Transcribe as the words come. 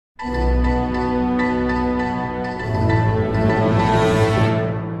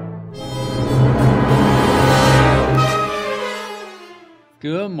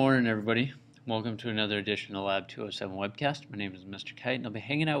Good morning, everybody. Welcome to another edition of Lab 207 webcast. My name is Mr. Kite, and I'll be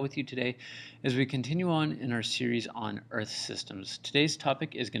hanging out with you today as we continue on in our series on Earth systems. Today's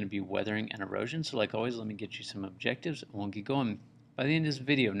topic is going to be weathering and erosion, so like always, let me get you some objectives and we'll get going. By the end of this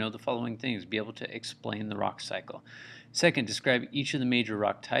video, know the following things. Be able to explain the rock cycle. Second, describe each of the major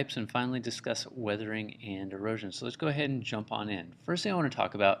rock types, and finally discuss weathering and erosion. So let's go ahead and jump on in. First thing I want to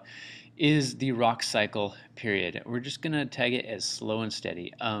talk about is the rock cycle period. We're just going to tag it as slow and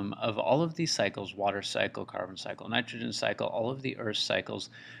steady. Of all of these cycles, water cycle, carbon cycle, nitrogen cycle, all of the earth cycles,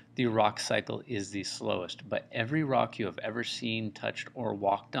 the rock cycle is the slowest. But every rock you have ever seen, touched, or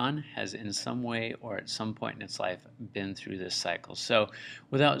walked on has in some way or at some point in its life been through this cycle. So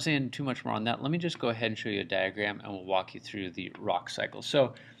without saying too much more on that, let me just go ahead and show you a diagram and we'll walk you through the rock cycle.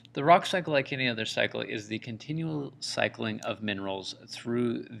 So the rock cycle, like any other cycle, is the continual cycling of minerals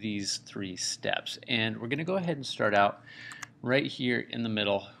through these three steps. And we're going to go ahead and start out right here in the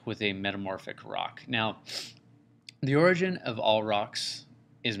middle with a metamorphic rock. Now, the origin of all rocks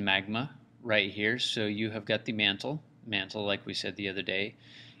is magma right here. So you have got the mantle. Mantle, like we said the other day,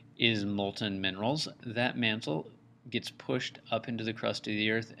 is molten minerals. That mantle gets pushed up into the crust of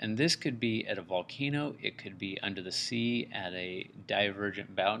the earth, and this could be at a volcano, it could be under the sea at a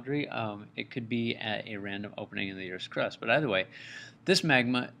divergent boundary, it could be at a random opening in the earth's crust. But either way, this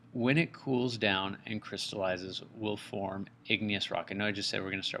magma, when it cools down and crystallizes, will form igneous rock. I know I just said we're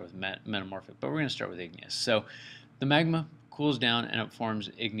going to start with metamorphic, but we're going to start with igneous. So the magma cools down and it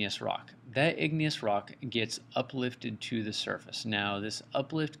forms igneous rock. That igneous rock gets uplifted to the surface. Now, this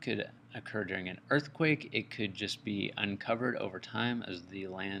uplift could occur during an earthquake. It could just be uncovered over time as the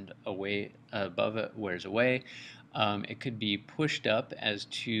land above it wears away. It could be pushed up as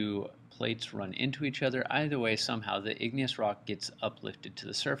two plates run into each other. Either way, somehow the igneous rock gets uplifted to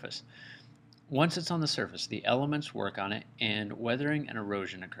the surface. Once it's on the surface, the elements work on it, and weathering and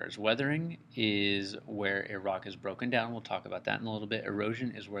erosion occurs. Weathering is where a rock is broken down. We'll talk about that in a little bit.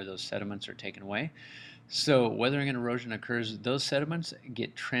 Erosion is where those sediments are taken away. So weathering and erosion occurs. Those sediments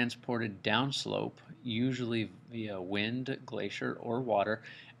get transported downslope, usually via wind, glacier, or water,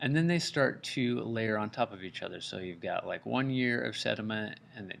 and then they start to layer on top of each other. So you've got like 1 year of sediment,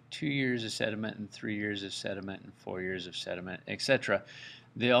 and then 2 years of sediment, and 3 years of sediment, and 4 years of sediment, etc.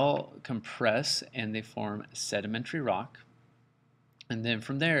 They all compress and they form sedimentary rock. And then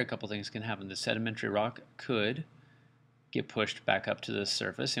from there, a couple things can happen. The sedimentary rock could get pushed back up to the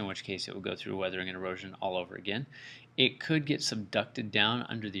surface, in which case it would go through weathering and erosion all over again. It could get subducted down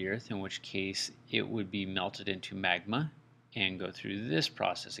under the earth, in which case it would be melted into magma and go through this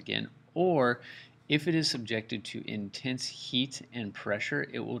process again. Or if it is subjected to intense heat and pressure,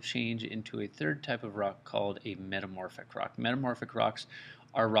 it will change into a third type of rock called a metamorphic rock. Metamorphic rocks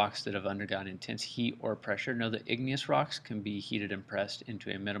are rocks that have undergone intense heat or pressure. Know that igneous rocks can be heated and pressed into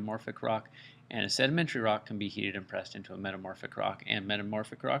a metamorphic rock, and a sedimentary rock can be heated and pressed into a metamorphic rock, and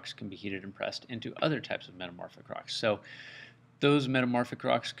metamorphic rocks can be heated and pressed into other types of metamorphic rocks. So those metamorphic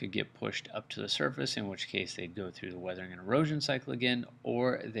rocks could get pushed up to the surface, in which case they'd go through the weathering and erosion cycle again,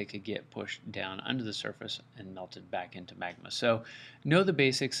 or they could get pushed down under the surface and melted back into magma. So know the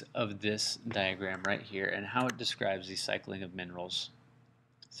basics of this diagram right here and how it describes the cycling of minerals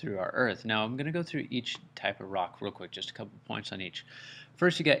through our Earth. Now I'm going to go through each type of rock real quick, just a couple points on each.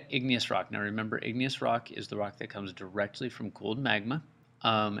 First, you got igneous rock. Now remember, igneous rock is the rock that comes directly from cooled magma.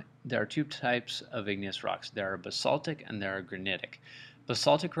 There are two types of igneous rocks. There are basaltic and there are granitic.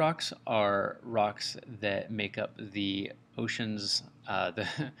 Basaltic rocks are rocks that make up the oceans,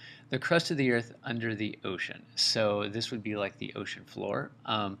 the crust of the Earth under the ocean. So this would be like the ocean floor.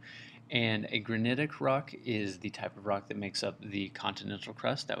 And a granitic rock is the type of rock that makes up the continental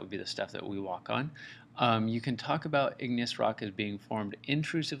crust. That would be the stuff that we walk on. You can talk about igneous rock as being formed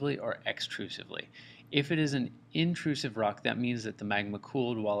intrusively or extrusively. If it is an intrusive rock, that means that the magma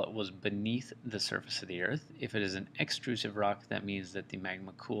cooled while it was beneath the surface of the earth. If it is an extrusive rock, that means that the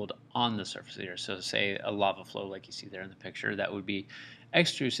magma cooled on the surface of the earth. So say a lava flow like you see there in the picture, that would be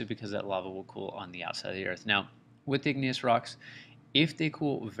extrusive because that lava will cool on the outside of the earth. Now, with igneous rocks, if they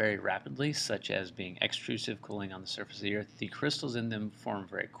cool very rapidly, such as being extrusive, cooling on the surface of the earth, the crystals in them form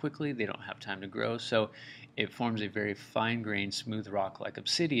very quickly. They don't have time to grow, so it forms a very fine-grained, smooth rock like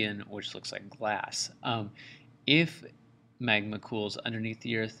obsidian, which looks like glass. If magma cools underneath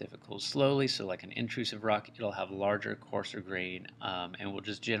the earth, if it cools slowly, so like an intrusive rock, it'll have larger, coarser grain, and will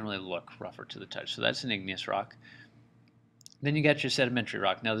just generally look rougher to the touch. So that's an igneous rock. Then you got your sedimentary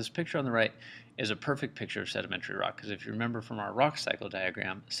rock. Now this picture on the right is a perfect picture of sedimentary rock, because if you remember from our rock cycle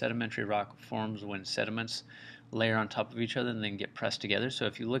diagram, sedimentary rock forms when sediments layer on top of each other and then get pressed together. So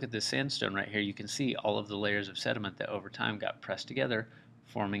if you look at this sandstone right here, you can see all of the layers of sediment that over time got pressed together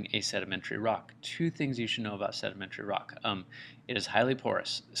forming a sedimentary rock. Two things you should know about sedimentary rock. It is highly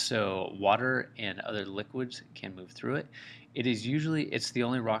porous, so water and other liquids can move through it. It's the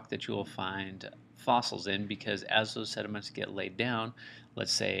only rock that you will find fossils in, because as those sediments get laid down,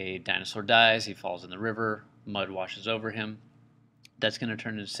 let's say a dinosaur dies, he falls in the river, mud washes over him, that's going to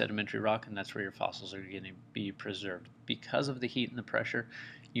turn into sedimentary rock, and that's where your fossils are going to be preserved. Because of the heat and the pressure,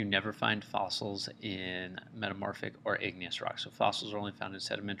 you never find fossils in metamorphic or igneous rock. So fossils are only found in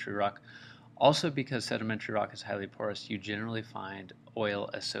sedimentary rock. Also, because sedimentary rock is highly porous, you generally find oil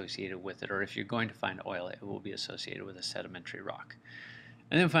associated with it, or if you're going to find oil, it will be associated with a sedimentary rock.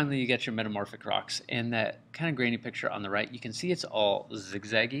 And then finally, you get your metamorphic rocks. And that kind of grainy picture on the right, you can see it's all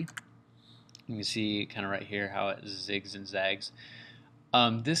zigzaggy. You can see kind of right here how it zigs and zags.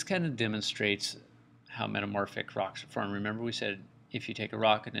 This kind of demonstrates how metamorphic rocks are formed. Remember, we said if you take a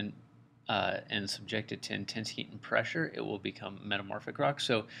rock and subject it to intense heat and pressure, it will become metamorphic rock.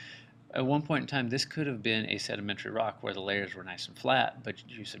 So at one point in time, this could have been a sedimentary rock where the layers were nice and flat, but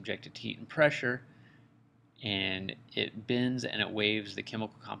you subject it to heat and pressure, and it bends and it waves, the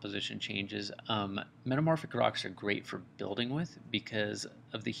chemical composition changes. Metamorphic rocks are great for building with because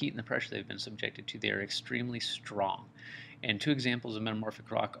of the heat and the pressure they've been subjected to. They are extremely strong. And two examples of metamorphic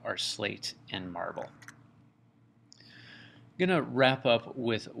rock are slate and marble. I'm going to wrap up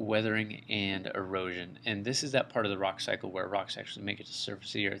with weathering and erosion. And this is that part of the rock cycle where rocks actually make it to the surface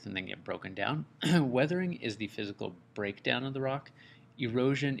of the earth and then get broken down. Weathering is the physical breakdown of the rock.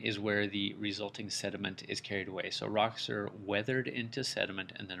 Erosion is where the resulting sediment is carried away. So rocks are weathered into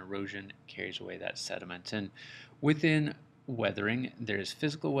sediment, and then erosion carries away that sediment. And within weathering, there's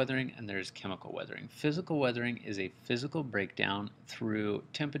physical weathering and there's chemical weathering. Physical weathering is a physical breakdown through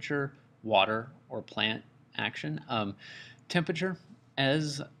temperature, water, or plant action. Temperature,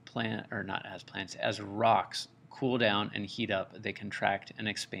 as rocks cool down and heat up, they contract and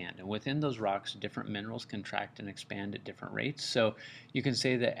expand. And within those rocks, different minerals contract and expand at different rates. So you can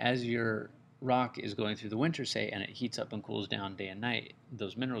say that as your rock is going through the winter, say, and it heats up and cools down day and night,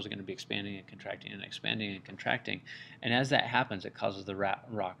 those minerals are going to be expanding and contracting and expanding and contracting. And as that happens, it causes the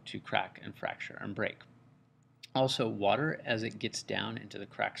rock to crack and fracture and break. Also, water, as it gets down into the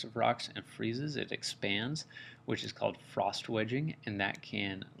cracks of rocks and freezes, it expands, which is called frost wedging, and that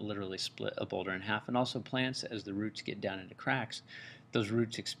can literally split a boulder in half. And also plants, as the roots get down into cracks, those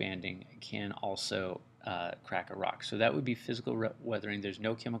roots expanding can also crack a rock. So that would be physical weathering. There's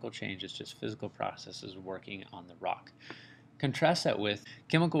no chemical change, it's just physical processes working on the rock. Contrast that with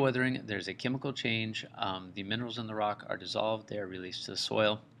chemical weathering. There's a chemical change. The minerals in the rock are dissolved, they are released to the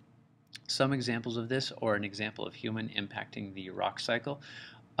soil. Some examples of this, or an example of human impacting the rock cycle.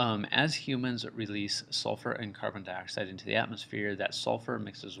 As humans release sulfur and carbon dioxide into the atmosphere, that sulfur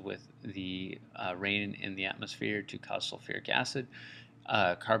mixes with the rain in the atmosphere to cause sulfuric acid.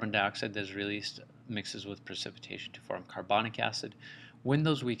 Carbon dioxide that is released mixes with precipitation to form carbonic acid. When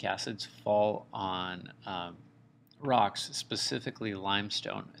those weak acids fall on rocks, specifically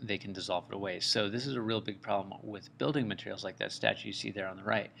limestone, they can dissolve it away. So this is a real big problem with building materials like that statue you see there on the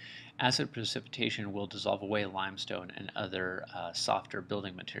right. Acid precipitation will dissolve away limestone and other softer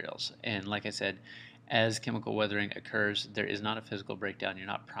building materials. And like I said, as chemical weathering occurs, there is not a physical breakdown. You're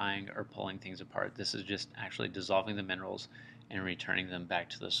not prying or pulling things apart. This is just actually dissolving the minerals and returning them back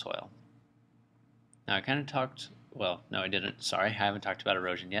to the soil. Now I kind of talked, well, no I didn't, sorry, I haven't talked about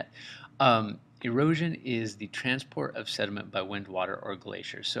erosion yet. Erosion is the transport of sediment by wind, water, or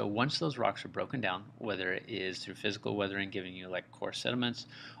glacier. So once those rocks are broken down, whether it is through physical weathering, giving you like coarse sediments,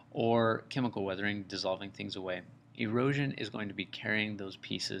 or chemical weathering, dissolving things away, erosion is going to be carrying those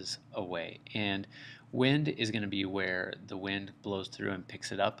pieces away. And wind is going to be where the wind blows through and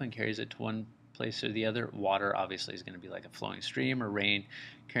picks it up and carries it to one place or the other. Water obviously is going to be like a flowing stream or rain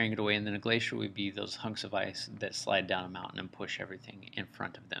carrying it away, and then a glacier would be those hunks of ice that slide down a mountain and push everything in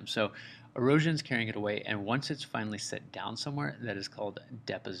front of them. So erosion is carrying it away, and once it's finally set down somewhere, that is called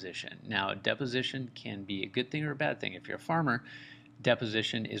deposition. Now, deposition can be a good thing or a bad thing. If you're a farmer,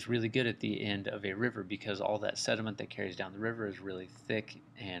 deposition is really good at the end of a river because all that sediment that carries down the river is really thick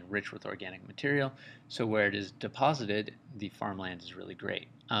and rich with organic material. So where it is deposited, the farmland is really great.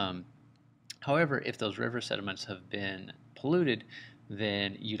 However, if those river sediments have been polluted,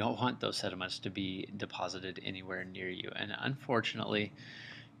 then you don't want those sediments to be deposited anywhere near you. And unfortunately,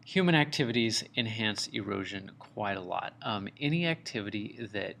 human activities enhance erosion quite a lot. Any activity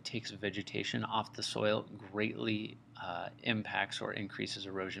that takes vegetation off the soil greatly impacts or increases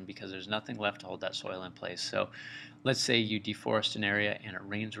erosion because there's nothing left to hold that soil in place. So let's say you deforest an area and it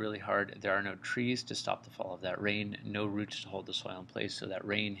rains really hard. There are no trees to stop the fall of that rain, no roots to hold the soil in place, so that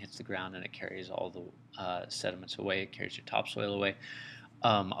rain hits the ground and it carries all the sediments away, it carries your topsoil away.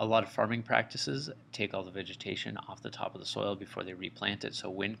 A lot of farming practices take all the vegetation off the top of the soil before they replant it so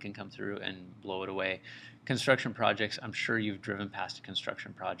wind can come through and blow it away. Construction projects, I'm sure you've driven past a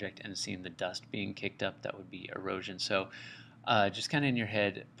construction project and seen the dust being kicked up. That would be erosion. So just kind of in your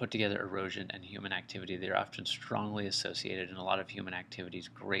head, put together erosion and human activity. They're often strongly associated, and a lot of human activities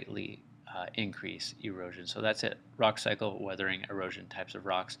greatly increase erosion. So that's it. Rock cycle, weathering, erosion, types of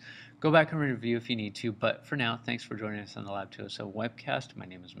rocks. Go back and review if you need to. But for now, thanks for joining us on the Lab 207 webcast. My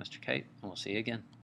name is Mr. Kite, and we'll see you again.